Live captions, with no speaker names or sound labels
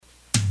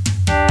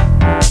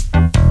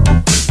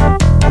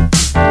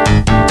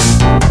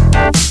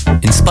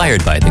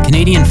Inspired by the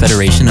Canadian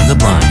Federation of the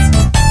Blind.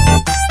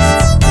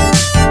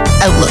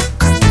 Outlook,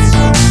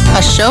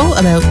 a show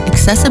about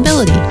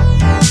accessibility,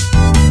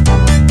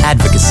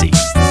 Advocacy,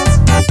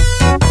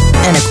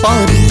 and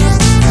equality.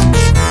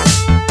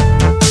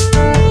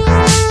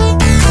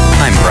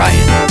 I'm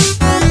Brian.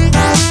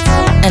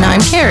 And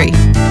I'm Carrie.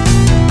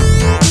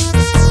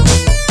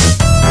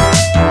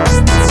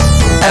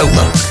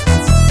 Outlook.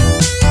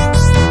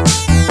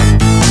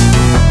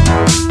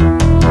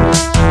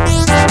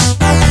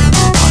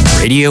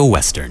 On Radio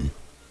Western.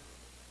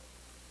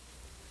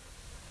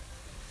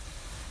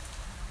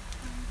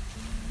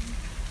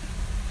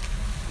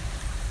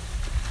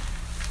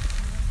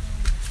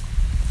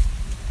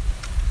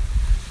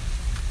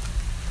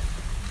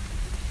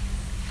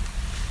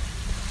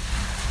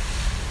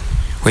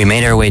 We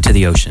made our way to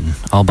the ocean,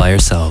 all by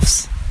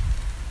ourselves.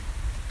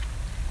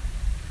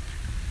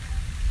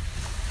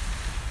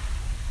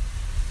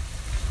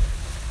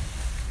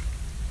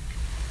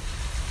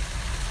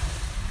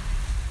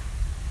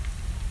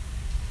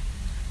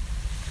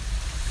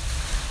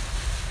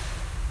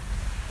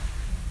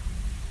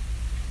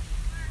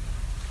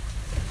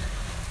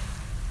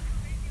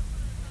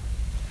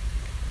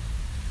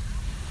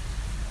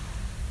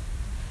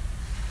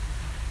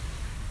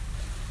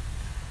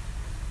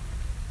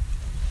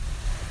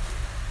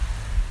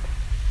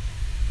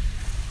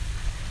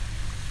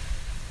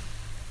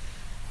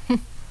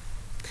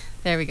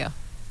 There we go.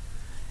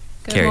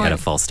 Good Carrie had morning. a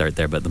false start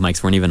there, but the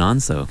mics weren't even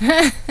on, so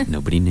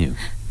nobody knew.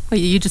 Well,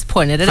 you just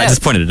pointed it out. I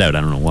just pointed it out.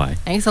 I don't know why.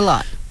 Thanks a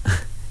lot.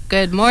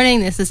 Good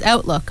morning. This is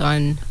Outlook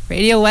on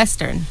Radio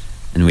Western.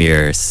 And we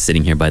are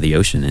sitting here by the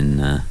ocean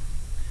in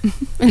In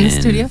the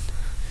studio.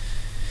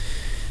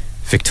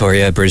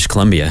 Victoria, British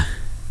Columbia,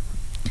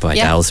 by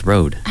Yeah. Dallas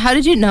Road. How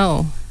did you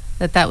know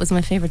that that was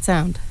my favorite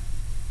sound?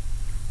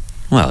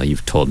 Well,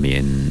 you've told me,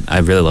 and I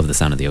really love the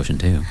sound of the ocean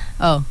too.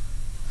 Oh,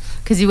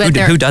 because you went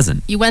there. Who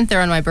doesn't? You went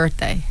there on my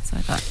birthday, so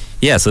I thought.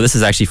 Yeah, so this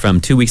is actually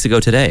from 2 weeks ago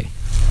today.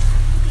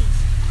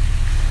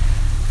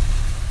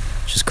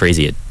 It's just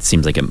crazy. It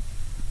seems like it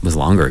was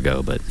longer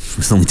ago, but it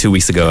was only 2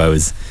 weeks ago. I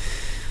was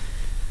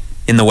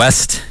in the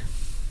West,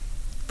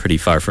 pretty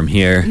far from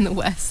here. In the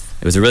West.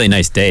 It was a really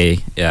nice day,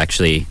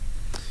 actually.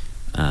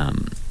 I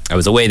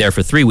was away there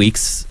for 3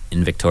 weeks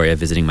in Victoria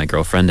visiting my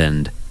girlfriend,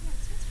 and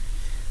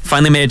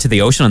finally made it to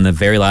the ocean on the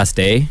very last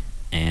day,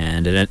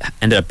 and it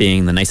ended up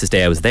being the nicest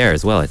day I was there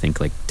as well. I think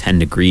like 10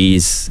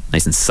 degrees,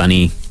 nice and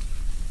sunny.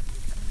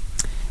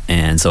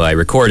 And so I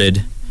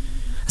recorded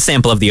a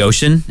sample of the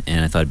ocean,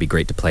 and I thought it'd be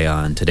great to play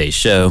on today's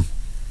show.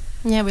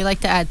 Yeah, we like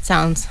to add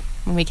sounds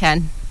when we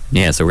can.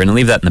 Yeah, so we're gonna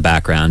leave that in the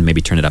background,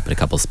 maybe turn it up at a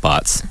couple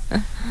spots.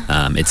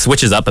 It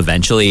switches up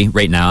eventually.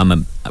 Right now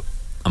I'm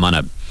on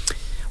a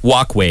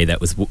walkway that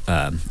was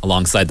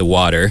alongside the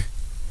water.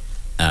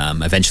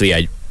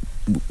 Eventually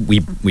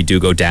we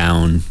do go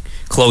down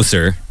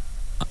closer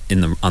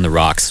on the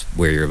rocks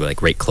where you're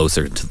like right close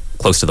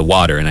to the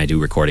water, and I do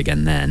record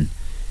again then,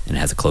 and it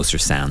has a closer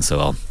sound.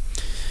 So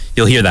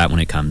you'll hear that when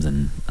it comes,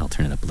 and I'll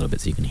turn it up a little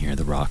bit so you can hear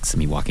the rocks,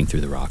 me walking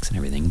through the rocks and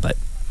everything. But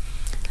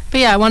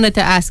yeah, I wanted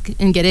to ask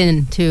and get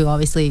into,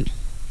 obviously,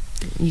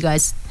 you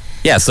guys.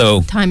 Yeah,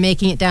 so time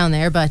making it down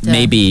there, but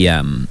maybe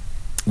I've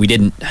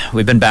been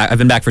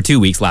back for 2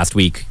 weeks. Last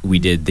week we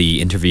did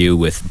the interview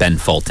with Ben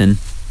Fulton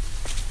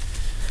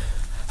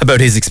about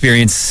his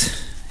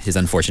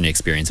unfortunate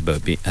experience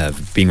about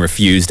being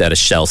refused at a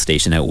Shell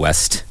station out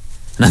west.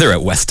 Another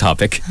out west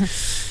topic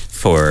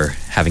for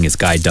having his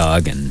guide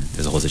dog, and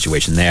there's a whole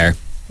situation there.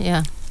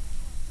 Yeah.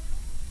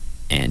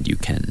 And you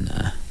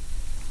can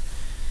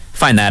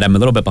find that. I'm a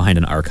little bit behind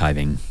on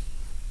archiving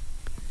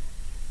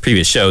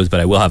previous shows, but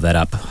I will have that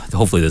up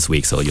hopefully this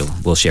week, so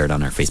we'll share it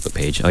on our Facebook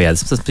page. Oh yeah,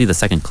 this is supposed to be the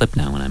second clip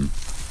now when I'm...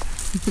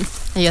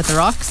 Are you at the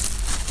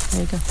rocks?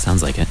 There you go.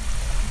 Sounds like it.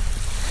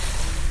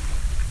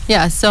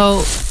 Yeah,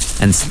 so...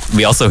 And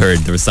we also heard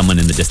there was someone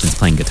in the distance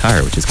playing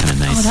guitar, which is kind of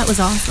nice. Oh, that was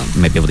awesome.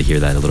 You might be able to hear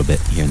that a little bit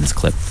here in this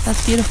clip.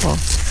 That's beautiful.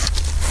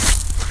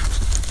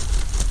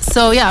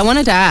 So yeah, I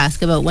wanted to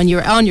ask about when you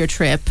were on your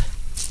trip,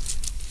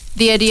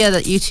 the idea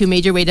that you two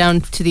made your way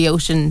down to the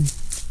ocean,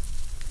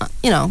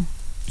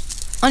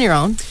 on your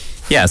own.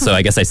 Yeah, so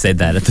I guess I said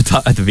that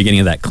at the beginning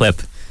of that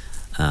clip,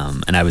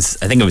 and I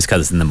think it was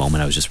because in the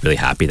moment I was just really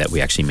happy that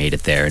we actually made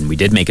it there, and we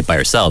did make it by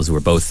ourselves. We're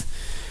both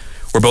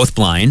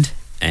blind,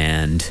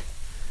 and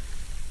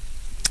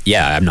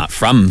yeah, I'm not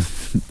from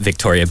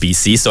Victoria,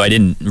 BC, so I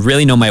didn't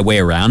really know my way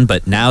around.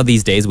 But now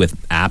these days with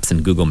apps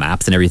and Google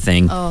Maps and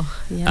everything,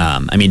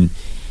 I mean,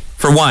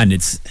 for one,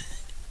 this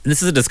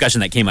is a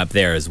discussion that came up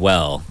there as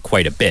well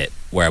quite a bit,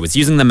 where I was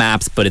using the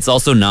maps, but it's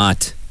also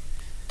not.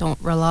 Don't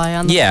rely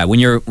on them. Yeah, when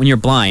you're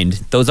blind,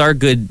 those are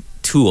good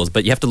tools,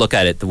 but you have to look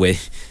at it the way,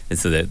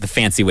 so the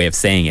fancy way of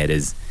saying it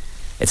is,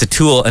 it's a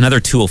tool, another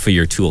tool for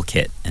your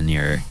toolkit and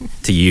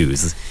to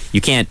use.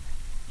 You can't.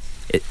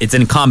 It's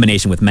in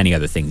combination with many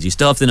other things. You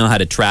still have to know how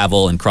to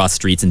travel and cross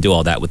streets and do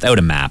all that without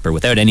a map or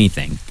without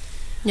anything.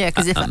 Yeah,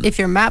 because if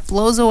your map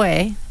blows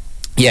away,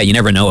 Yeah, you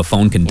never know. A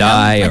phone can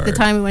die. Like or, the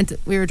time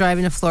we were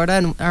driving to Florida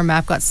and our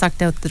map got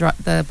sucked out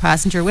the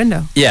passenger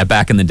window. Yeah,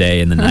 back in the day,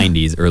 in the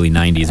 90s, early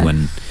 90s,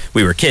 when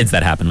we were kids,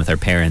 that happened with our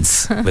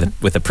parents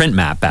with a print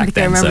map back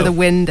then. I remember so. the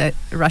wind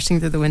rushing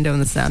through the window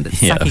and the sound of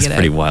Yeah, sucking it was it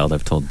pretty out. wild.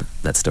 I've told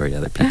that story to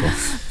other people.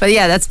 But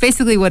yeah, that's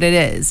basically what it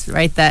is,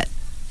 right? That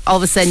all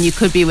of a sudden you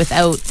could be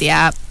without the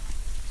app,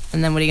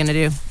 and then what are you going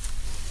to do?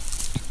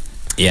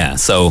 Yeah,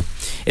 so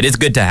it is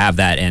good to have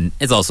that, and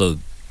it's also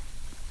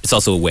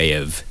a way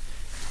of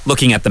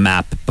looking at the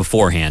map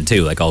beforehand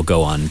too. Like I'll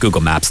go on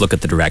Google Maps, look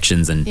at the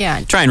directions, and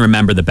Yeah. try and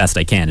remember the best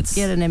I can. It's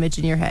Get an image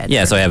in your head.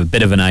 yeah, so I have a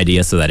bit of an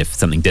idea so that if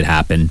something did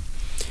happen,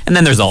 and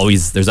then there's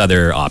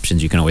other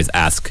options. You can always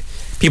ask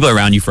people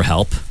around you for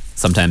help.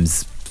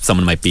 Sometimes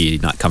someone might be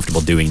not comfortable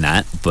doing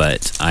that,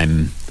 but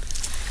I've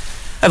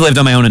lived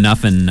on my own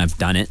enough and I've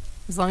done it.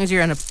 As long as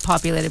you're in a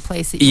populated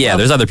place. That you Yeah, love.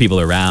 there's other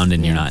people around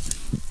and you're Yeah. not.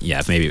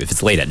 Yeah, maybe if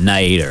it's late at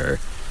night or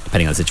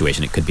depending on the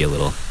situation, it could be a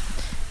little.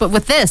 But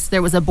with this,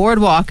 there was a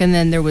boardwalk and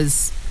then there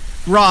was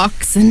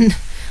rocks, and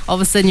all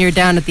of a sudden you're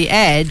down at the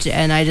edge,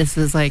 and I just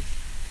was like,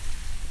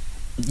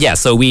 Yeah,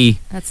 so we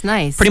that's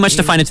nice. pretty much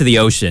to You- find it to the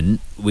ocean.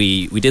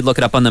 We did look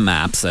it up on the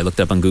maps. I looked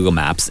it up on Google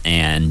Maps,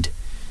 and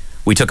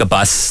we took a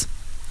bus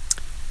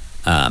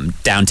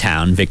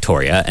downtown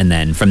Victoria, and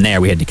then from there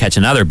we had to catch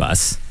another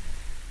bus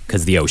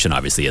because the ocean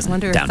obviously I isn't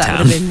wonder if that would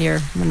downtown. have been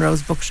near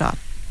Monroe's bookshop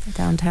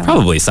downtown.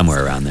 Probably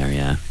somewhere around there.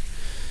 Yeah.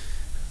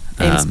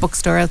 Famous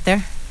bookstore out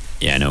there.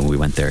 Yeah, I know we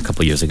went there a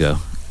couple years ago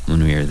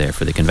when we were there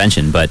for the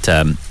convention. But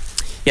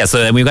yeah, so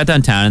then we got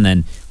downtown, and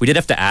then we did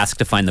have to ask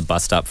to find the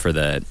bus stop for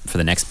the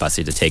next bus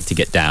we had to take to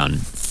get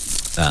down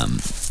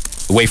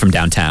away from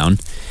downtown.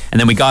 And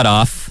then we got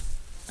off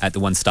at the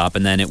one stop,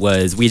 and then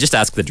we just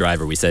asked the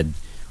driver. We said,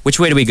 "Which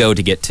way do we go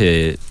to get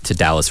to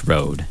Dallas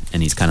Road?"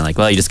 And he's kind of like,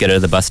 "Well, you just get out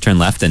of the bus, turn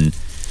left, and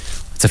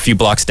it's a few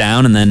blocks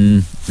down, and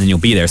then you'll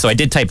be there." So I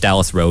did type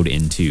Dallas Road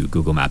into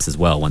Google Maps as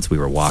well once we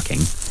were walking,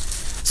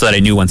 so that I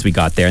knew once we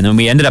got there. And then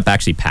we ended up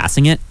actually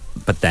passing it,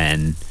 but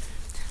then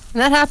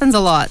And that happens a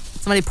lot.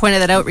 Somebody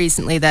pointed that out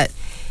recently, that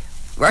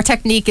our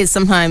technique is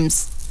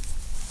sometimes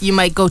you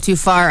might go too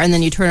far and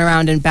then you turn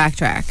around and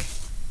backtrack.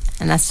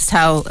 And that's just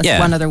how, that's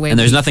one other way. And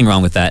there's nothing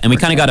wrong with that. And we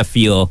work kind of out. got a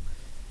feel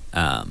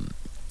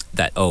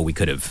that, we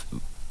could have,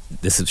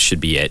 should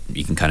be it.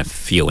 You can kind of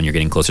feel when you're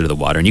getting closer to the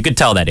water. And you could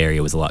tell that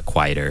area was a lot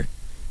quieter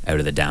out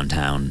of the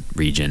downtown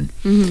region.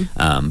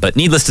 But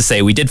needless to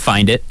say, we did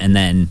find it. And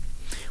then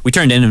we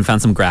turned in and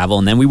found some gravel.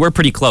 And then we were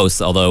pretty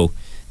close, although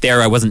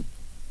there I wasn't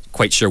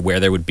quite sure where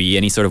there would be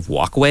any sort of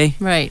walkway.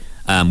 Right.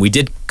 We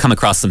did come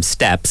across some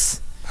steps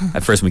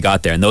at first when we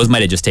got there, and those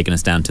might have just taken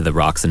us down to the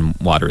rocks and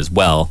water as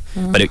well,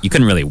 but you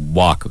couldn't really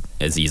walk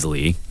as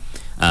easily.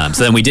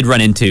 So then we did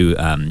run into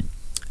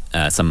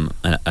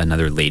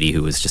another lady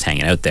who was just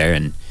hanging out there,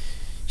 and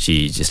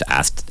she just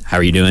asked, "How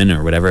are you doing?"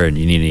 or whatever, and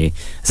 "You need any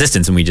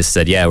assistance?" And we just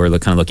said, "Yeah, we're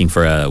kind of looking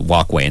for a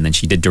walkway," and then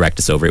she did direct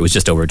us over. It was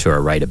just over to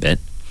our right a bit.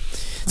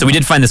 So we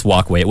did find this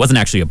walkway. It wasn't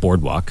actually a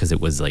boardwalk because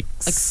it was like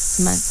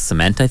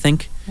cement, I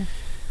think.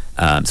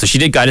 So she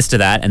did guide us to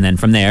that, and then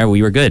from there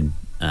we were good.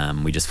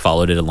 We just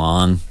followed it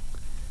along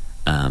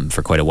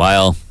for quite a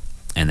while,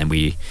 and then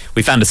we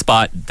found a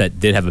spot that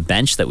did have a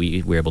bench that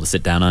we were able to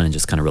sit down on and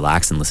just kind of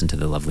relax and listen to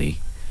the lovely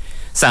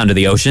sound of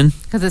the ocean.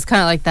 Because it's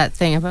kind of like that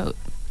thing about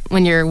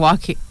when you're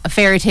walking, a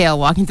fairy tale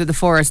walking through the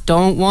forest,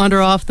 don't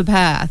wander off the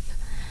path,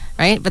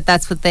 right? But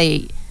that's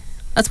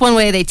one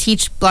way they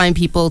teach blind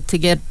people to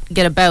get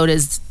about,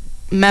 is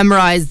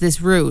memorize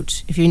this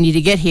route. If you need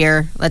to get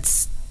here,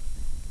 let's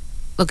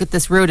look at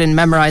this route and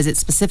memorize it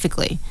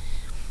specifically.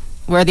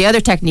 Where the other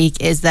technique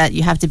is that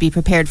you have to be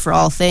prepared for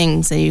all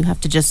things, and you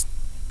have to just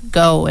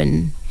go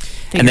and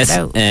figure it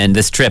out. And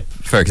this trip,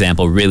 for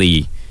example,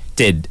 really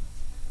did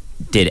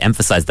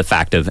emphasize the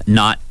fact of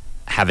not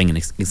having an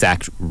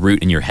exact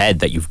route in your head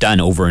that you've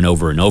done over and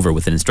over and over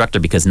with an instructor,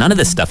 because none of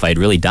this stuff I had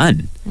really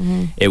done.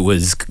 It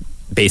was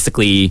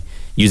basically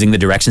using the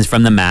directions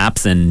from the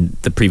maps and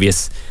the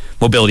previous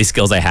mobility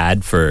skills I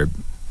had for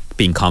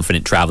being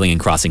confident traveling and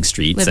crossing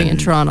streets. Living in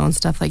Toronto and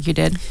stuff like you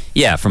did.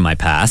 Yeah, from my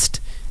past,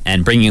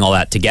 and bringing all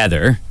that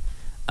together.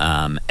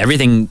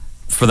 Everything,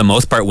 for the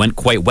most part, went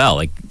quite well.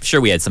 Like,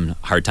 sure, we had some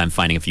hard time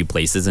finding a few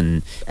places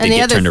and did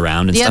get turned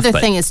around and stuff. The other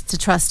thing is to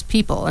trust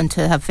people and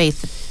to have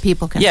faith that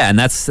people can. Yeah, and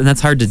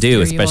that's hard to do, steer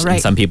you especially all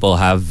right. some people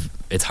have.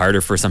 It's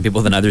harder for some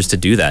people than others to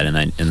do that,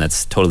 and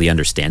that's totally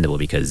understandable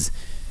because,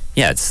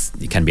 yeah,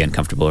 it can be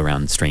uncomfortable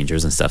around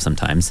strangers and stuff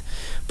sometimes.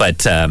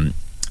 But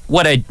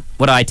what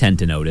I tend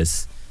to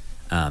notice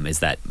is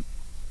that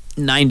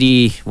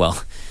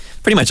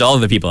pretty much all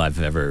of the people I've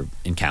ever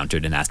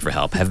encountered and asked for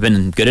help have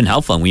been good and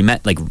helpful, and we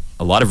met like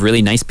a lot of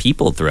really nice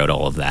people throughout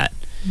all of that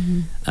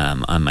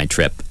on my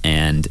trip,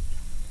 and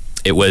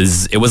it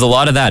was a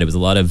lot of that. It was a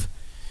lot of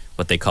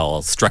what they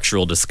call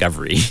structural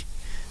discovery.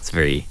 It's a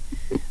very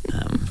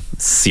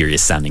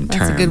serious sounding term.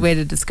 That's a good way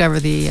to discover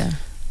the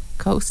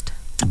coast.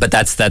 But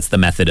that's the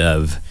method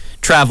of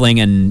traveling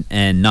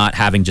and not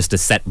having just a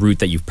set route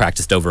that you've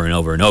practiced over and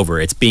over and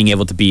over. It's being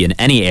able to be in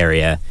any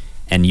area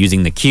and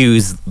using the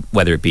cues,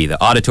 whether it be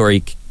the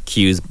auditory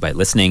cues by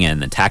listening,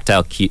 and the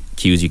tactile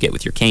cues you get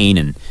with your cane,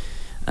 and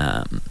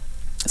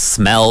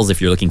smells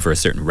if you're looking for a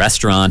certain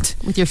restaurant.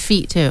 With your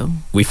feet too.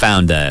 We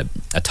found a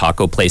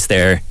taco place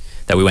there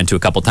that we went to a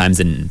couple times,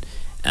 and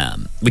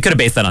we could have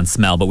based that on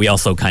smell, but we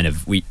also kind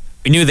of we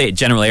knew the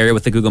general area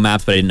with the Google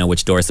Maps, but I didn't know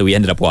which door, so we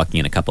ended up walking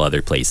in a couple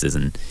other places.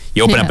 And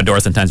you open up a door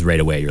sometimes right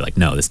away, you're like,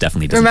 no, this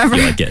definitely doesn't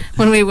feel like it.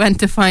 When we went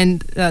to find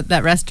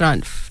that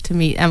restaurant to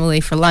meet Emily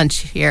for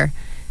lunch here,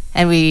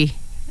 and we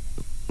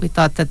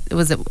thought that it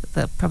was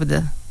probably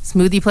the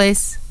smoothie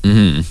place.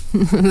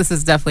 Mm-hmm. This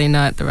is definitely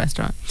not the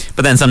restaurant.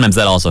 But then sometimes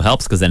that also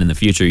helps, because then in the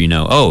future you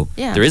know,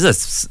 there is a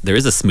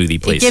smoothie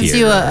place here. It gives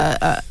you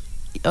a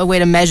way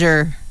to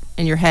measure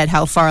in your head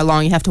how far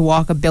along you have to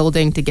walk a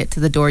building to get to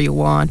the door you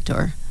want,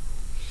 or...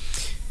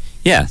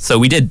 Yeah, so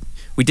we did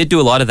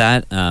do a lot of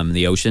that,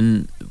 the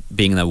ocean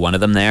being one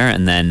of them there,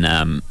 and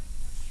then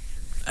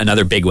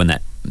another big one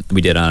that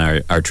we did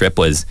on our trip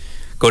was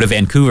go to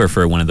Vancouver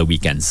for one of the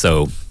weekends.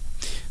 So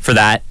for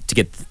that, to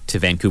get to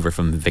Vancouver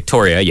from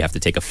Victoria, you have to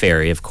take a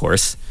ferry, of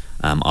course,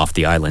 off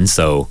the island.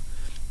 So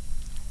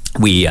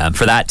we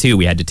for that too,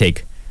 we had to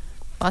take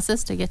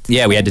buses to get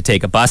to we had to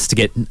take a bus to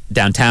get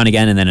downtown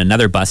again, and then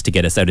another bus to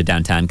get us out of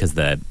downtown, because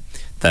the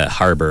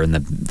harbor and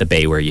the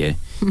bay where you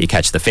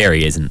catch the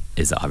ferry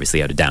is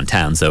obviously out of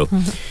downtown. So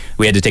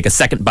we had to take a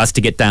second bus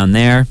to get down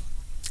there,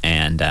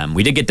 and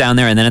we did get down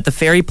there. And then at the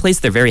ferry place,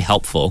 they're very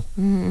helpful.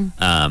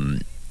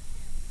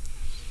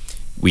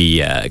 We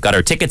got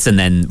our tickets, and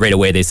then right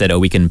away they said,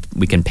 we can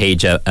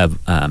page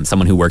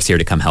someone who works here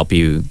to come help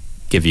you,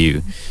 give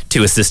you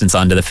 2 assistants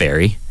onto the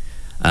ferry.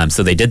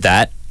 So they did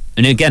that.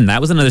 And again, that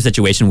was another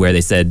situation where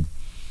they said,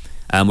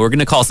 we're going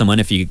to call someone.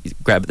 If you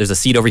there's a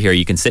seat over here,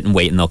 you can sit and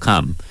wait and they'll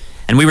come.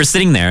 And we were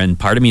sitting there, and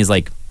part of me is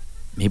like,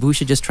 maybe we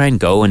should just try and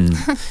go and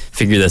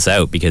figure this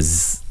out,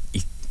 because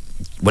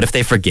what if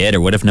they forget, or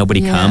what if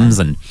nobody comes?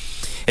 And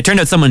it turned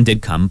out someone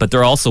did come, but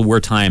there also were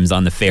times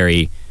on the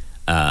ferry,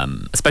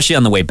 especially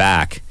on the way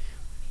back,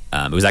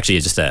 it was actually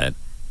just a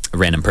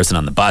random person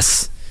on the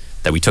bus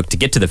that we took to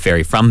get to the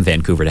ferry from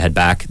Vancouver to head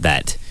back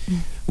that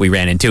we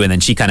ran into, and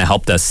then she kind of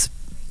helped us.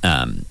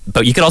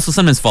 But you could also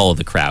sometimes follow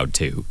the crowd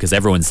too, because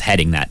everyone's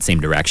heading that same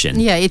direction.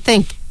 Yeah, you'd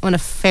think when a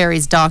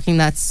ferry's docking,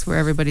 that's where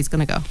everybody's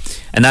going to go.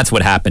 And that's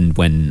what happened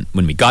when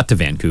we got to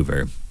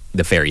Vancouver.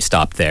 The ferry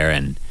stopped there,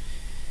 and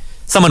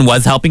someone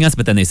was helping us,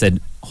 but then they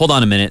said, hold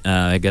on a minute,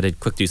 I got to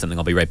quick do something,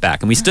 I'll be right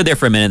back. And we stood there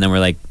for a minute, and then we're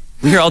like,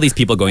 we hear all these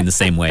people going the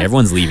same way.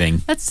 Everyone's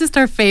leaving. That's just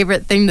our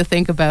favorite thing to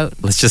think about.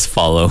 Let's just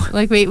follow.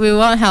 Like, we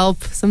want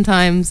help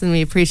sometimes, and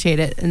we appreciate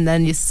it. And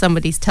then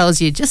somebody tells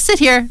you, just sit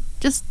here.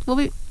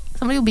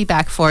 Somebody will be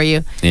back for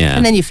you. Yeah.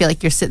 And then you feel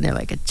like you're sitting there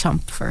like a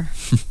chump for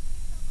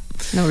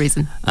no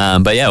reason.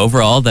 But yeah,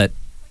 overall, that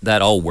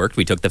all worked.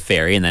 We took the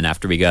ferry, and then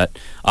after we got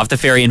off the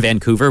ferry in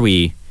Vancouver,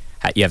 you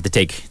have to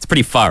take, it's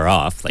pretty far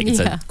off. Like,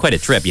 it's quite a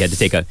trip. We had to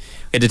take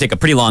a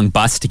pretty long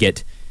bus to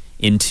get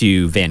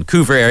into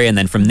Vancouver area, and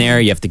then from there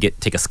you have to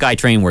take a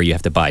SkyTrain, where you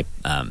have to buy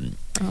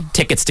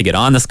tickets to get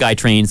on the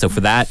SkyTrain. So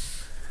for that,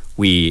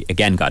 we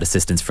again got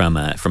assistance from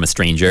a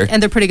stranger.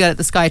 And they're pretty good at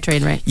the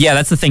SkyTrain, right? Yeah,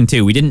 that's the thing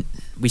too.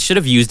 We should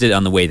have used it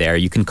on the way there.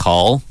 You can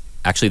call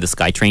actually the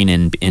SkyTrain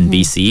in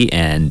BC,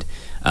 and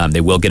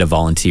they will get a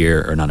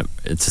volunteer, or not,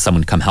 it's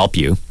someone to come help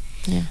you,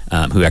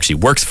 who actually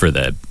works for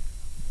the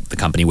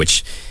company,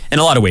 which in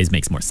a lot of ways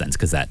makes more sense,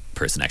 because that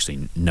person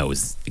actually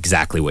knows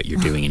exactly what you're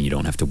doing, and you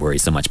don't have to worry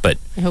so much. But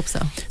I hope so.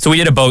 So we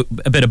did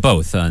a bit of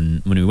both.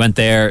 When we went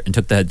there and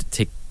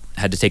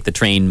had to take the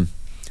train,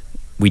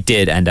 we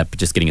did end up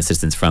just getting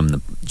assistance from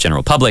the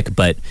general public.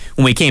 But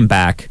when we came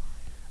back,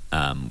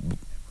 I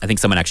think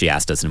someone actually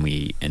asked us, and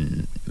we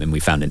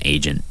found an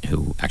agent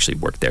who actually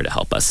worked there to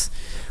help us,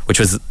 which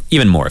was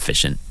even more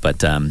efficient.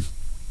 But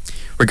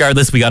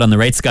regardless, we got on the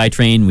right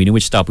SkyTrain. We knew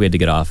which stop we had to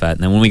get off at,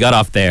 and then when we got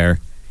off there,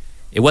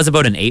 it was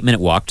about an 8-minute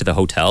walk to the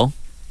hotel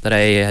that I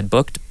had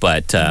booked,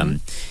 but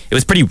it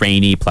was pretty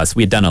rainy. Plus,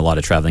 we had done a lot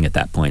of traveling at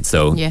that point,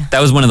 so that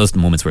was one of those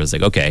moments where I was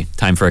like, okay,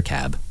 time for a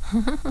cab.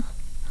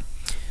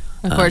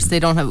 Of course, they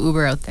don't have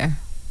Uber out there.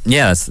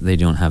 Yes, they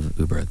don't have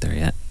Uber out there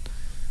yet.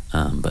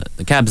 But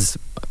the cabs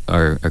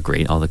are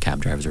great. All the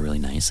cab drivers are really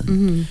nice.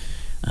 And,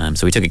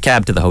 so we took a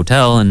cab to the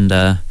hotel. And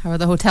how are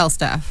the hotel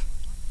staff?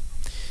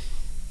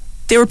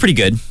 They were pretty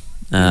good.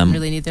 Didn't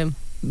really need them.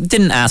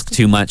 Didn't ask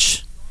too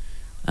much,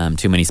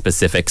 too many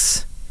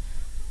specifics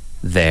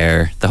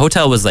there. The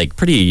hotel was like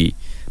pretty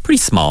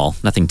small,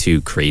 nothing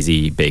too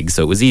crazy big,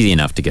 so it was easy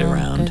enough to get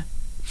around. Good.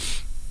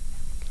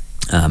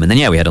 And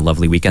then we had a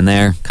lovely weekend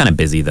there. Kind of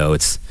busy though.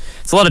 It's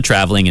a lot of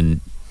traveling,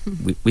 and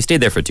we stayed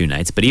there for 2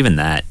 nights. But even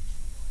that,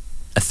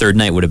 a third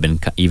night would have been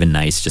even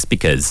nice, just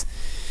because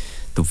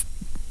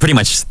pretty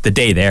much the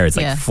day there is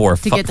like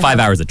 5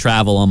 hours of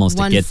travel almost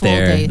to get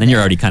there. And then you're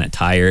already kind of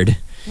tired.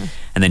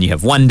 And then you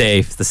have one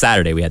day, the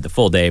Saturday we had the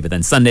full day, but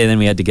then Sunday then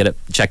we had to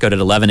check out at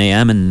 11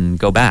 a.m. and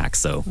go back.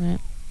 So. Right.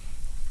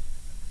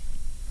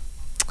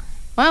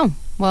 Wow.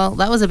 Well,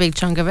 that was a big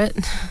chunk of it.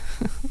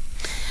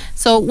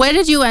 So where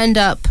did you end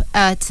up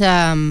at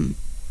the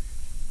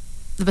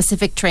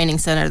Pacific Training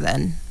Center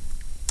then?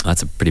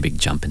 That's a pretty big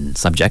jump in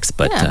subjects,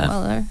 but Yeah,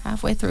 well, they're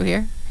halfway through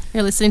here.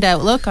 You're listening to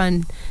Outlook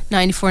on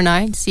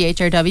 94.9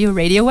 CHRW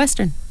Radio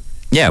Western.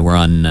 yeah, we're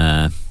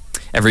on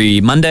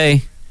every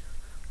Monday.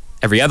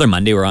 Every other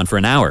Monday, we're on for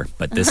an hour,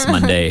 but this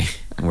Monday,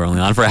 we're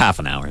only on for half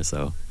an hour,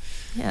 so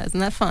Yeah, isn't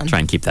that fun? try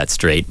and keep that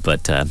straight.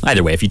 But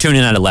either way, if you tune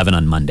in at 11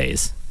 on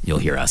Mondays, you'll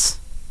hear us.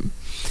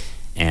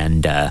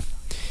 And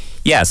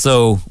yeah,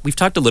 so we've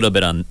talked a little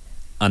bit on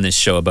this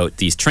show about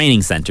these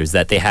training centers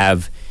that they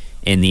have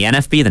in the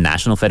NFB, the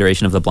National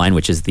Federation of the Blind,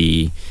 which is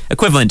the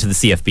equivalent to the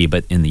CFB,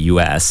 but in the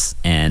U.S.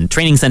 And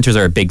training centers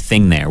are a big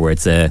thing there, where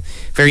it's a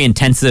very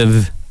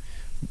intensive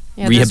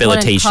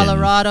rehabilitation. There's one in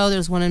Colorado,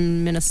 there's one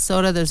in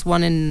Minnesota, there's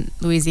one in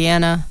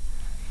Louisiana.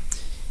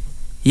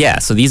 Yeah,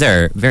 so these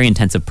are very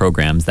intensive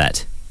programs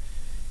that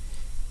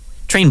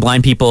train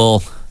blind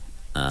people.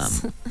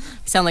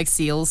 Sound like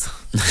seals.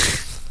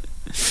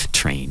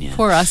 Train, yeah.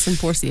 Poor us and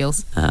poor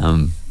seals.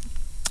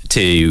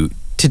 To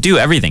do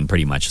everything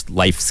pretty much.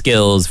 Life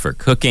skills for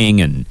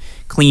cooking and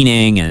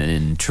cleaning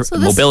and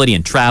mobility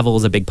and travel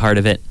is a big part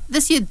of it.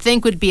 This you'd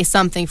think would be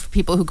something for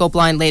people who go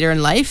blind later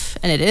in life,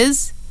 and it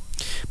is.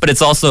 But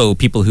it's also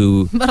people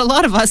who... But a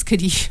lot of us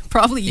could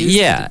probably use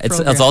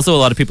it's also a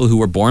lot of people who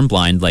were born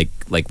blind like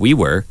we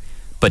were,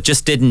 but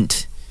just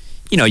didn't,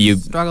 you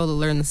struggle to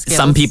learn the skills.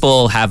 Some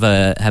people have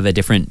a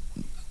different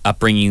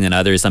upbringing than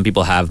others. Some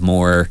people have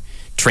more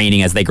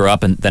training as they grow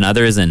up than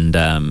others, and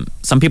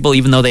some people,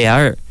 even though they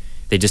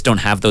just don't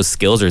have those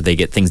skills, or they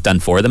get things done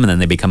for them and then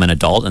they become an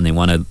adult and they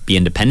want to be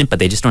independent, but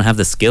they just don't have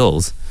the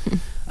skills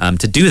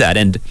to do that.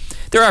 And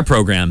there are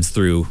programs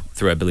through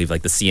I believe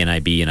like the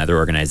CNIB and other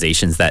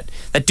organizations that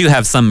do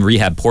have some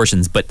rehab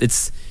portions, but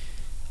it's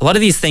a lot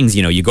of these things,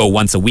 you go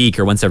once a week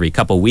or once every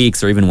couple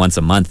weeks or even once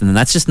a month, and then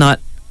that's just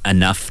not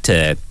enough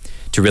to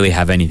really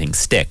have anything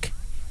stick.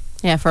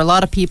 Yeah, for a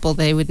lot of people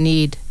they would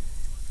need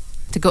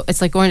to go.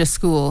 It's like going to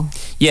school.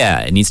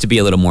 Yeah, it needs to be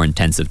a little more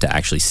intensive to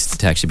actually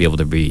be able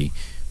to be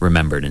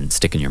remembered and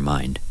stick in your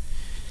mind.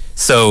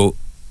 So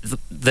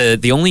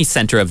the only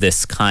center of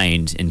this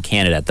kind in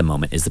Canada at the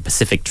moment is the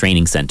Pacific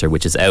Training Center,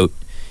 which is out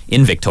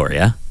in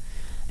Victoria,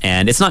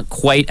 and it's not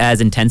quite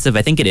as intensive.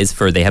 I think it is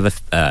they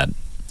have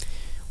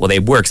they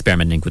were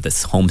experimenting with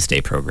this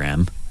homestay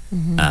program,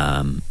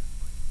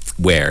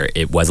 where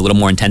it was a little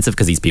more intensive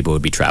because these people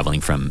would be traveling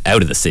from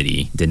out of the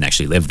city, didn't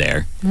actually live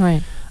there.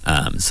 Right.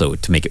 So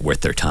to make it worth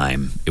their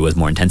time, it was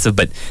more intensive.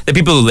 But the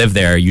people who live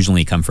there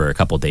usually come for a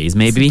couple days,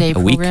 maybe a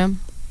week.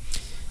 Program.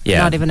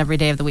 Yeah, not even every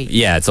day of the week.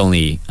 Yeah, it's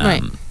only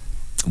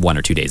 1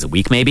 or 2 days a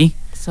week, maybe.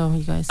 So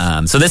you guys.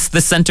 So this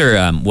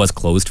center was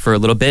closed for a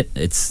little bit.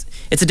 It's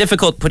a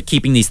difficult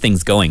keeping these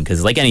things going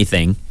because, like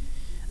anything,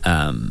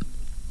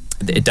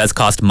 it does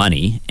cost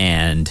money,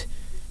 and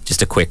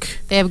just a quick.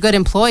 They have good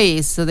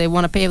employees, so they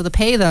want to be able to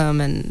pay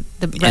them and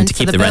the rent and to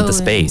keep the rent the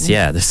space.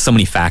 Yeah, there's so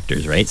many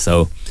factors, right?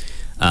 So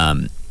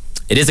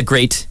it is a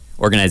great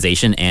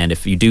organization, and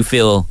if you do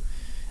feel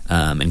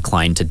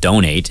inclined to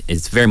donate,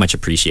 it's very much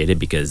appreciated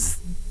because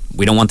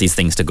we don't want these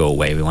things to go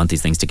away. We want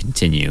these things to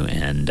continue,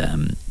 and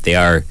they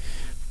are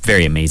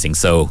very amazing.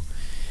 So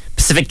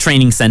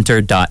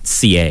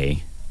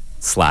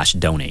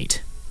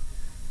pacifictrainingcenter.ca/donate.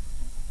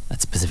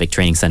 That's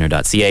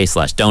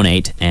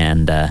pacifictrainingcenter.ca/donate,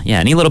 and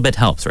any little bit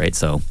helps, right?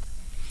 So,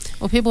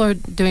 well, people are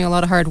doing a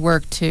lot of hard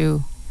work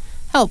to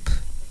help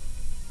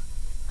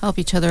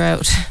each other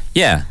out.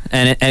 Yeah,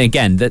 and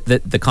again,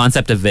 the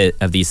concept of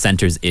these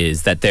centers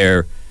is that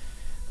they're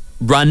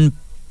run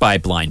by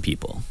blind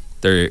people.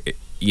 They're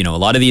a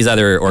lot of these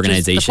other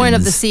organizations. The point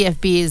of the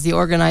CFB is the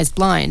organized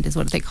blind, is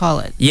what they call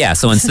it. Yeah,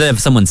 so instead of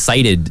someone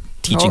sighted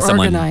teaching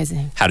someone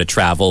organizing how to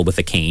travel with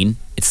a cane,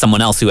 it's someone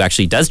else who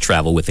actually does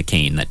travel with a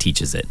cane that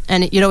teaches it.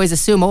 And you'd always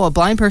assume, a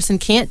blind person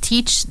can't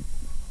teach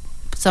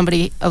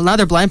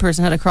another blind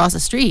person how to cross a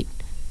street.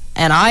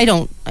 And I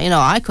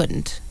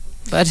couldn't.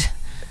 But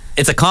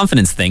it's a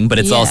confidence thing, but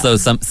it's also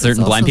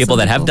certain blind people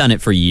that have done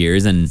it for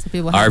years and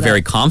are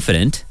very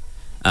confident.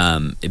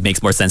 It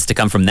makes more sense to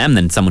come from them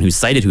than someone who's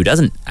sighted who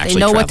doesn't actually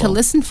travel. They know what to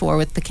listen for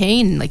with the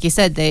cane. Like you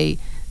said,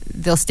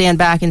 they'll stand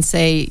back and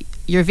say,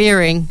 "You're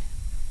veering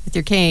with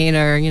your cane,"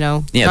 or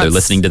Yeah, they're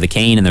listening to the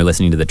cane and they're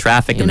listening to the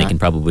traffic, and they can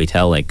probably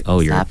tell like, "Oh,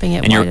 you're,"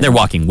 and they're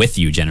walking with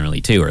you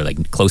generally too, or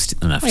like close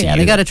enough to you. Yeah,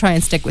 they got to try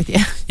and stick with you.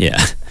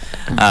 Yeah,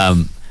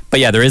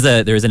 but yeah, there is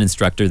an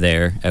instructor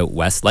there out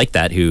west like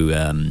that who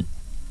I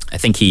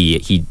think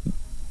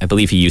I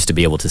believe he used to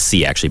be able to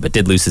see actually, but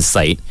did lose his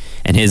sight,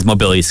 and his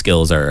mobility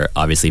skills are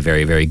obviously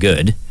very, very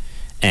good.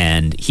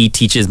 And he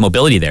teaches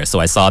mobility there, so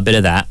I saw a bit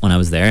of that when I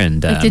was there.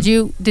 And did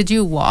you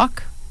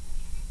walk?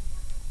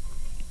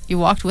 You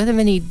walked with him,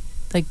 and he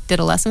did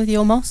a lesson with you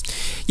almost?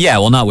 Yeah,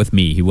 well, not with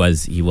me. He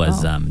was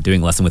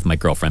doing a lesson with my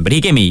girlfriend, but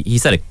he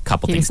said a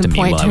couple things to me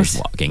while I was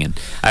walking, and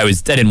I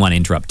didn't want to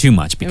interrupt too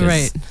much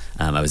because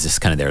I was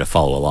just kind of there to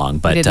follow along.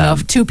 But I didn't know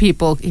if two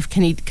people,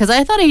 because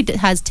I thought he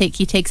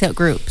takes out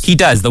groups. He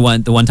does. The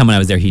one time when I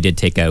was there, he did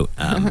take out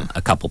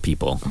a couple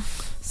people.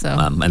 So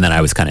and then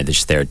I was kind of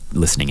just there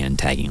listening and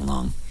tagging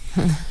along.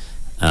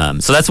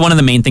 So that's one of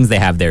the main things they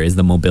have there is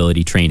the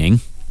mobility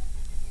training.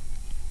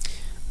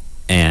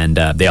 and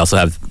they also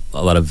have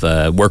a lot of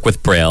work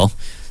with Braille.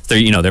 So,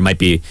 there might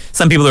be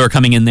some people who are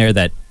coming in there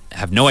that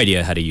have no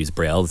idea how to use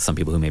Braille. Some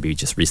people who maybe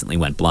just recently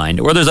went blind,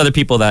 or there's other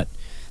people that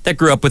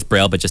grew up with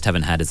Braille but just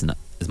haven't had as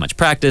much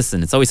practice,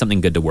 and it's always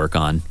something good to work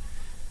on.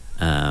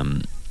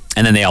 And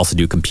then they also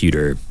do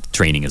computer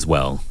training as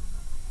well.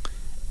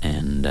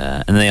 And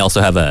then they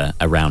also have a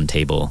round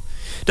table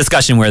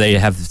discussion where they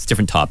have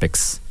different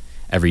topics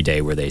every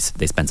day where they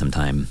spend some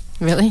time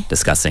Really?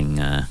 discussing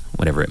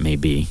whatever it may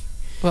be.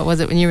 What was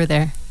it when you were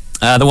there?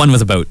 The one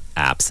was about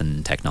apps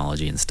and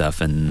technology and stuff,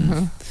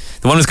 and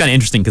the one was kind of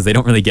interesting because they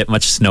don't really get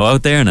much snow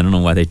out there, and I don't know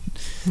why they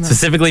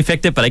specifically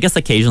picked it, but I guess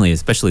occasionally,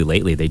 especially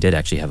lately, they did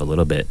actually have a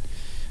little bit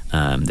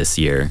this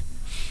year.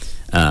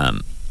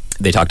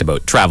 They talked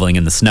about traveling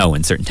in the snow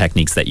and certain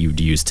techniques that you'd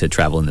use to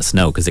travel in the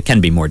snow, because it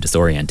can be more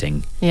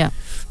disorienting. Yeah.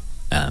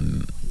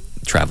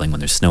 Traveling when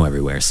there's snow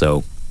everywhere.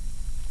 So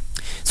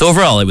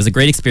overall, it was a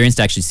great experience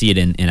to actually see it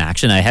in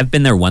action. I have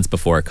been there once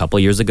before, a couple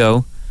years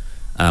ago,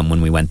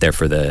 when we went there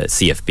for the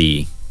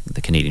CFB,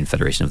 the Canadian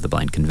Federation of the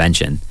Blind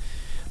Convention.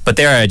 But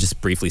there I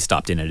just briefly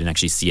stopped in. I didn't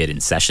actually see it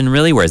in session,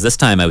 really, whereas this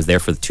time I was there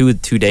for two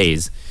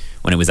days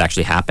when it was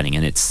actually happening,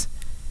 and it's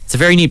a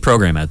very neat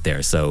program out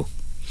there. So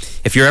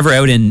if you're ever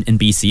out in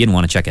BC and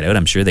want to check it out,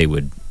 I'm sure they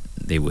would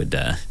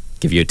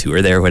give you a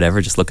tour there or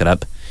whatever. Just look it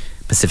up,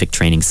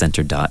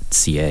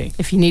 pacifictrainingcenter.ca.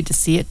 If you need to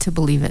see it to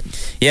believe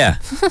it. Yeah.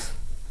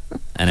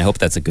 And I hope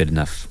that's a good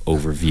enough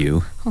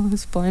overview. All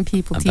those blind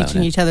people About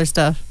teaching it. each other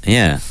stuff.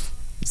 Yeah.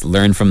 Just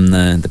learn from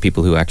the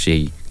people who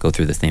actually go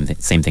through the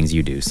same things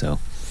you do. So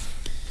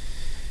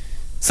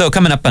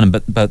coming up on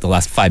about the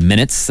last 5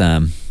 minutes,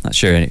 not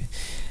sure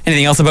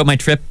anything else about my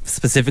trip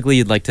specifically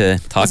you'd like to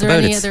talk Is there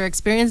about? any other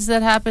experiences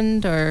that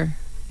happened, or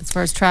as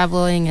far as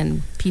traveling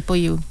and people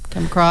you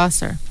come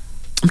across? Or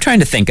I'm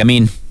trying to think. I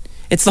mean,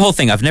 it's the whole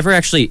thing. I've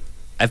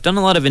done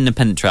a lot of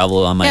independent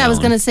travel on my own. Yeah, I was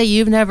going to say,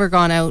 you've never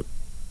gone out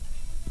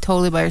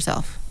totally by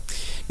yourself.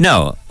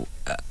 No.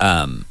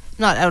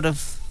 Not out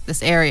of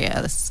this area,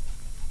 this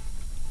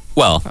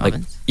Well,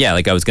 province.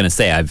 like I was going to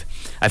say, I've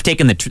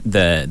taken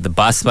the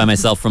bus by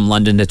myself from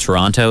London to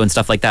Toronto and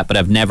stuff like that, but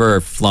I've never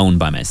flown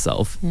by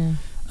myself. Yeah.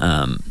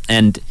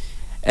 And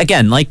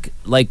again, like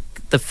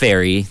the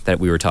ferry that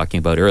we were talking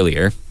about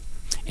earlier,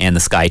 and the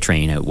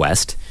SkyTrain out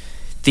west,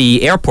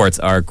 the airports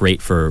are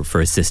great for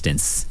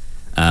assistance.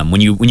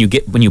 When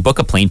you book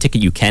a plane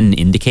ticket, you can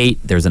indicate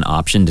there's an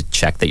option to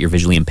check that you're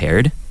visually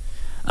impaired.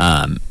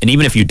 And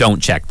even if you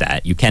don't check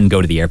that, you can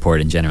go to the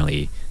airport, and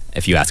generally,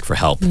 if you ask for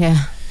help,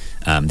 Yeah.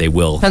 they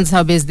will. Depends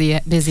how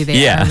busy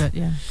they Yeah. are. But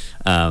yeah.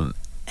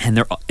 And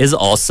there is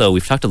also,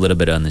 we've talked a little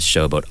bit on this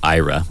show about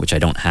IRA, which I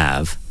don't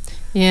have,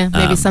 Yeah,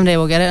 maybe someday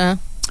we'll get it, huh?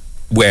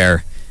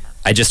 where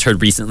I just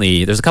heard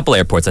recently, there's a couple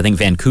airports, I think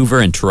Vancouver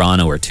and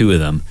Toronto are two of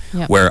them,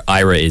 Yep. where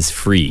IRA is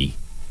free.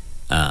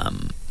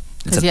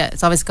 Because,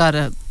 it's always got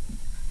a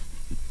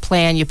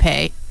plan you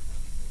pay.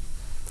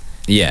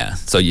 Yeah,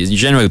 so you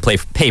generally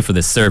pay for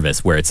this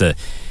service where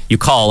you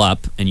call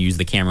up and use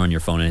the camera on your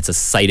phone, and it's a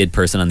sighted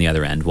person on the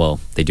other end. Well,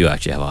 they do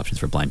actually have options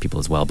for blind people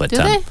as well, but Do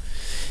they?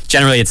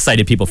 generally it's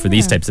sighted people for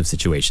these Yeah. types of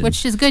situations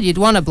Which is good. You'd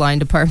want a blind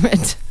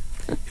department.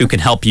 who can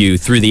help you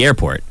through the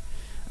airport.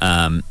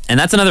 And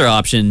that's another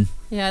option.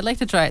 Yeah, I'd like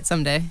to try it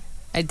someday.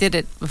 I did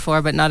it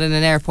before, but not in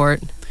an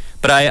airport.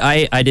 But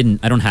I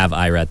don't have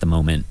IRA at the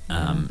moment.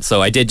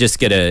 So I did just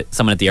get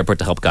someone at the airport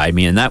to help guide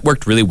me, and that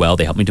worked really well.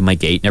 They helped me to my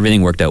gate, and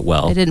everything worked out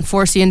well. They didn't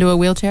force you into a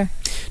wheelchair?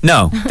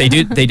 No, they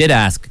did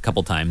ask a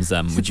couple times,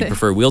 would you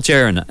prefer a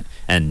wheelchair?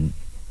 And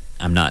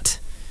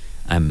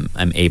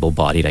I'm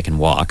able-bodied, I can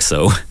walk,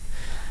 so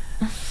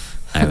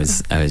I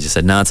just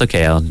said, no, it's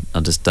okay. I'll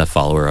just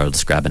follow her. I'll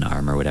just grab an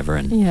arm or whatever,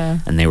 and Yeah.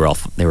 and they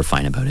were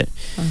fine about it.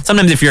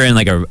 Sometimes if you're in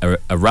like a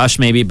rush,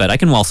 maybe, but I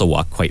can also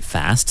walk quite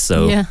fast,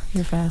 so Yeah,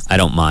 you're fast. I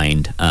don't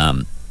mind.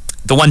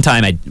 The one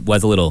time I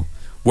was a little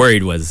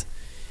worried was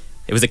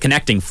it was a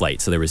connecting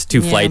flight, so there was two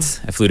Yeah. flights.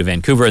 I flew to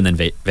Vancouver and then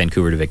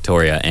Vancouver to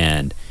Victoria,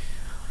 and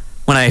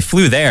when I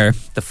flew there,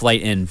 the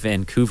flight in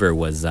Vancouver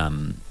was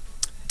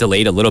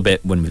delayed a little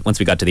bit once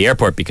we got to the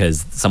airport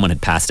because someone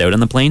had passed out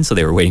on the plane, so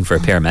they were waiting for a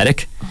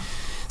paramedic.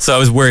 So I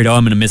was worried,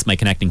 I'm going to miss my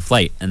connecting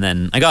flight. And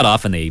then I got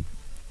off, and they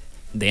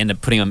ended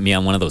up putting me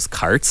on one of those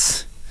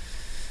carts.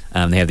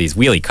 They have these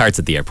wheelie carts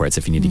at the airports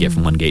if you need to get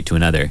from one gate to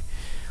another,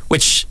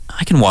 which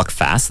I can walk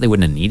fast. They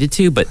wouldn't have needed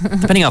to, but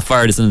depending how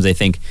far it is, sometimes I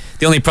think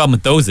the only problem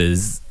with those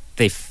is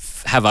they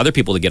have other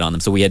people to get on them,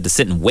 so we had to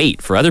sit and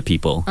wait for other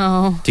people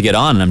to get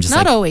on. And I'm just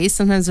Not like, always.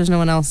 Sometimes there's no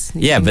one else.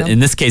 yeah, but in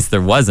this case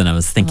there was, and I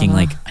was thinking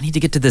like, I need to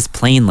get to this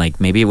plane. Like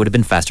maybe it would have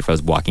been faster if I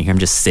was walking here. I'm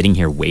just sitting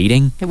here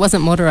waiting. It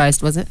wasn't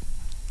motorized, was it?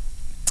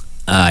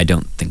 I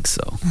don't think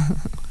so.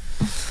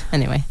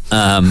 Anyway.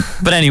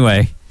 But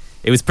anyway,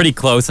 it was pretty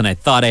close, and I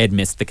thought I had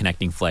missed the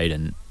connecting flight,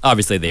 and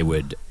obviously they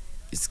would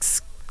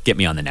get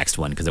me on the next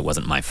one because it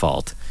wasn't my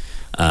fault.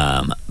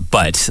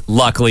 But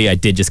luckily I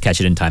did just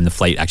catch it in time. The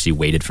flight actually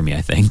waited for me,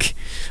 I think,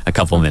 a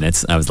couple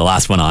minutes. I was the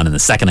last one on, and the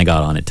second I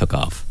got on, it took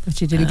off. But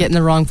you didn't get in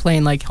the wrong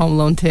plane like Home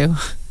Alone 2.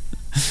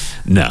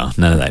 No,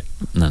 none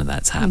of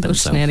that's happened.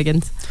 Those So.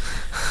 shenanigans.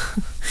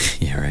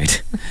 Yeah,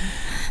 right.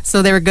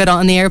 So they were good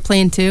on the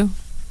airplane too?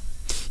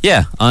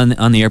 Yeah, on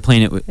the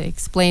airplane, They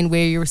explained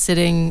where you were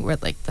sitting, where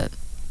like the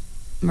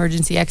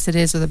emergency exit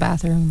is or the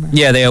bathroom? Or?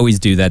 Yeah, they always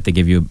do that. They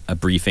give you a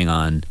briefing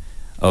on,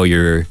 oh,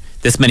 you're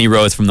this many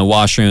rows from the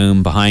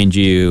washroom behind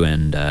you,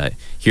 and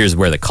here's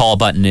where the call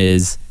button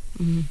is.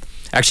 Mm-hmm.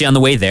 Actually, on the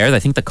way there, I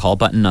think the call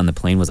button on the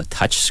plane was a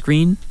touch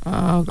screen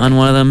on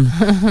one of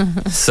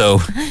them. So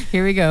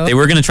here we go. they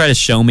were going to try to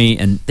show me,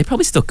 and they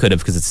probably still could have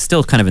because it's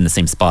still kind of in the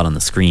same spot on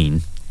the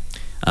screen.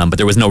 But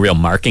there was no real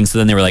marking, so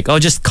then they were like, oh,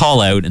 just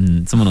call out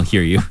and someone will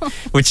hear you.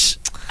 Which,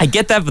 I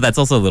get that, but that's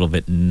also a little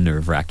bit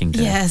nerve-wracking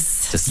to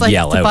yes. just it's like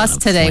yell the out bus on a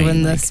today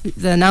plane, when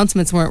the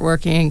announcements weren't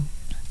working.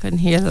 Couldn't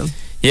hear them.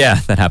 Yeah,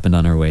 that happened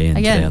on our way in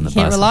today on the you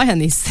can't bus. rely on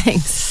these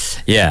things.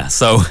 Yeah,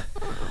 so,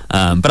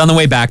 but on the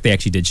way back, they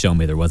actually did show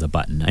me there was a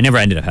button. I never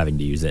ended up having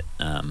to use it.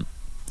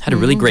 Had a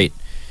really great.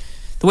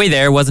 The way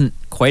there wasn't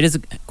quite as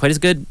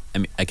good. I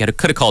mean, I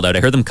could have called out. I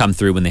heard them come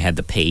through when they had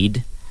the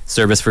paid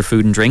service for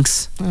food and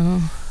drinks.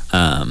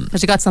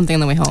 But you got something on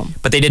the way home.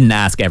 But they didn't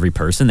ask every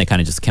person. They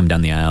kind of just came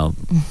down the aisle.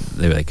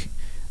 They were like,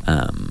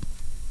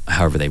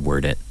 however they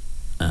word it,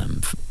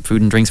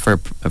 food and drinks for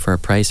a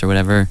price or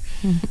whatever.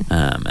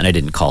 And I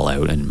didn't call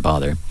out. I didn't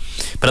bother.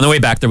 But on the way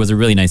back, there was a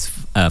really nice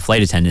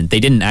flight attendant. They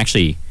didn't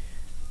actually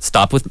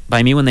stop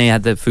by me when they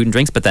had the food and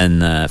drinks. But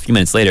then a few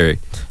minutes later,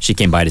 she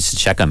came by just to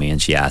check on me,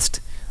 and she asked,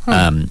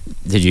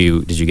 "Did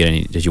you get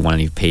any? Did you want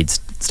any paid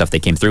stuff?" They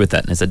came through with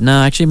that, and I said,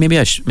 "No, actually, maybe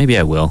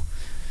I will."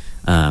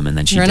 And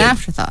then You're an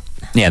afterthought.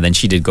 Yeah, then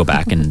she did go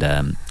back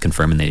and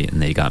confirm, and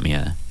they got me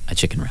a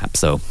chicken wrap.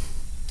 So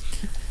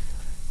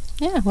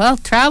yeah, well,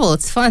 travel,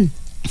 it's fun.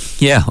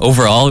 yeah,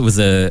 overall it was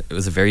a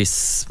very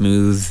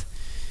smooth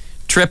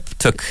trip.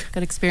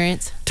 Good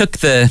experience. Took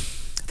the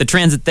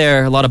transit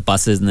there, a lot of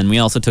buses, and then we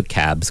also took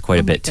cabs quite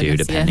a bit too,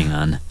 depending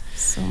on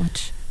so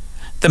much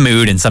the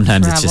mood, and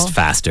sometimes it's travel. just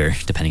faster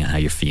depending on how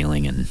you're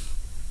feeling. And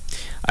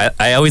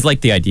I always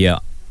like the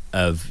idea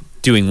of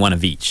doing one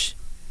of each,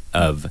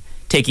 of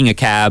taking a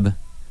cab,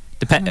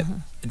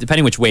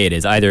 depending which way it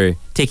is, either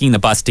taking the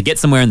bus to get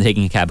somewhere and then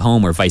taking a cab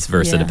home, or vice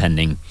versa,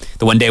 depending.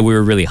 The one day we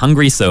were really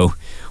hungry, so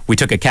we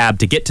took a cab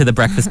to get to the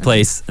breakfast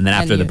place, and then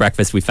after the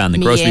breakfast we found the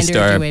grocery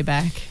store. Your way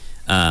back.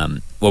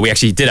 Well, we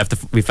actually did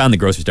we found the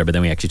grocery store, but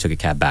then we actually took a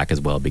cab back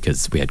as well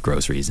because we had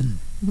groceries. And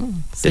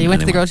so you went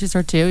to the grocery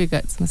store too? You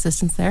got some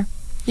assistance there?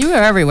 You were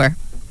everywhere.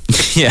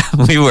 Yeah,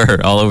 we were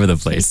all over the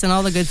place. Tasting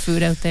all the good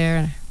food out there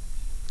and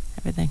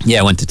everything.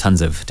 Yeah, I went to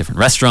tons of different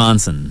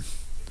restaurants and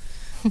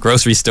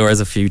grocery stores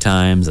a few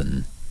times,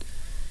 and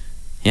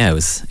yeah, it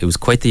was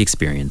quite the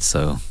experience.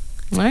 So,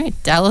 all right,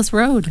 Dallas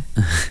Road.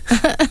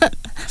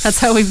 That's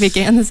how we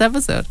began this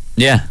episode.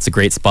 Yeah, it's a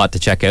great spot to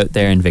check out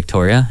there in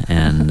Victoria,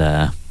 and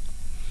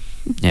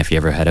yeah, if you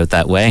ever head out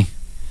that way,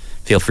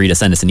 feel free to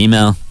send us an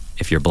email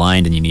if you're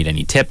blind and you need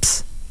any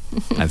tips.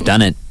 I've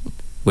done it.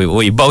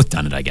 We've both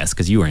done it, I guess,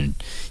 because you were in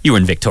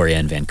Victoria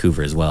and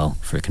Vancouver as well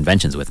for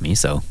conventions with me.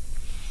 So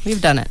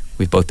we've done it.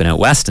 We've both been out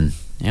west, and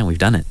yeah, we've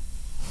done it.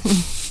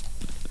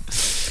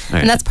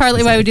 Right. And that's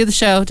partly why we do the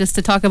show, just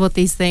to talk about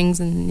these things,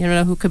 and you don't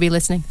know who could be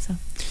listening. So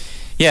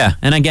yeah,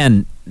 and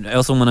again, I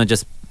also want to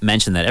just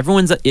mention that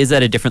everyone is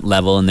at a different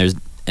level, and there's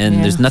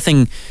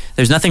nothing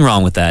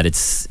wrong with that.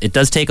 It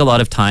does take a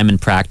lot of time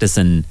and practice,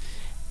 and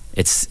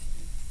it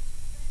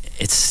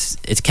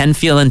can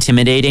feel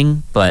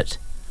intimidating, but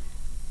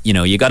you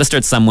know, you got to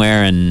start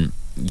somewhere, and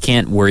you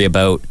can't worry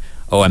about,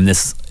 oh, I'm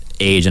this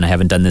age and I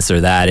haven't done this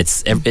or that.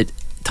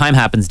 Time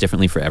happens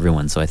differently for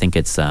everyone, so I think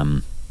it's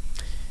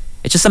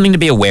just something to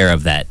be aware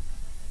of, that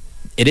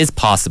it is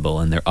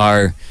possible, and there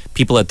are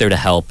people out there to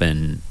help,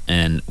 and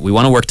we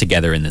want to work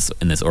together in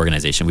this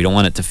organization. We don't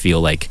want it to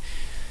feel like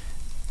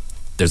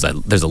there's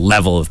a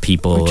level of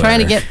people. We're trying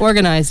to get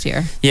organized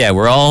here. Yeah,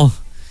 we're all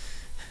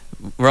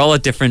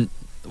lead different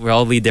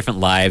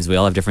lives. We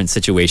all have different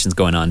situations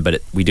going on,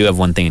 but we do have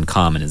one thing in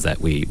common, is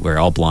that we're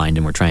all blind,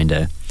 and we're trying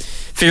to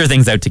figure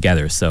things out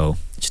together. So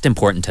it's just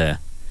important to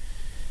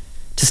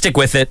stick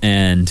with it,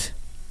 and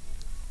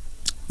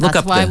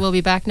that's why we'll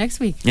be back next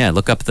week. Yeah,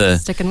 look up the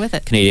Sticking with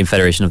it. Canadian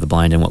Federation of the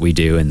Blind and what we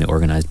do, and the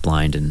Organized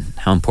Blind, and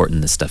how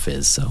important this stuff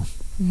is. So,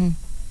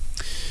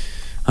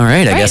 all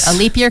right, I guess a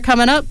leap year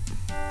coming up.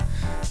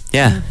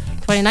 Yeah,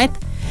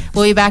 29th.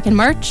 We'll be back in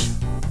March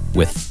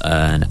with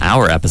an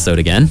hour episode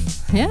again.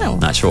 Yeah.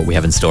 Not sure what we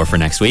have in store for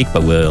next week,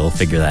 but we'll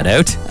figure that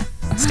out.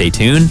 Stay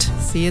tuned.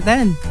 See you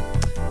then.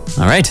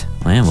 All right.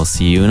 Well, yeah, we'll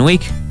see you in a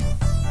week.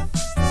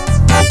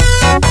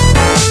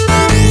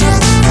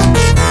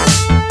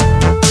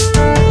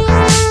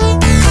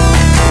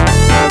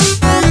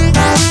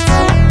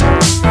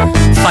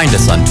 Find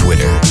us on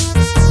Twitter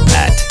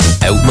at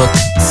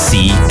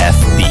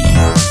OutlookCFB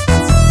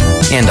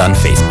and on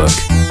Facebook,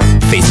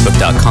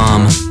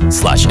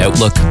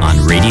 facebook.com/Outlook on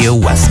Radio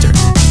Western.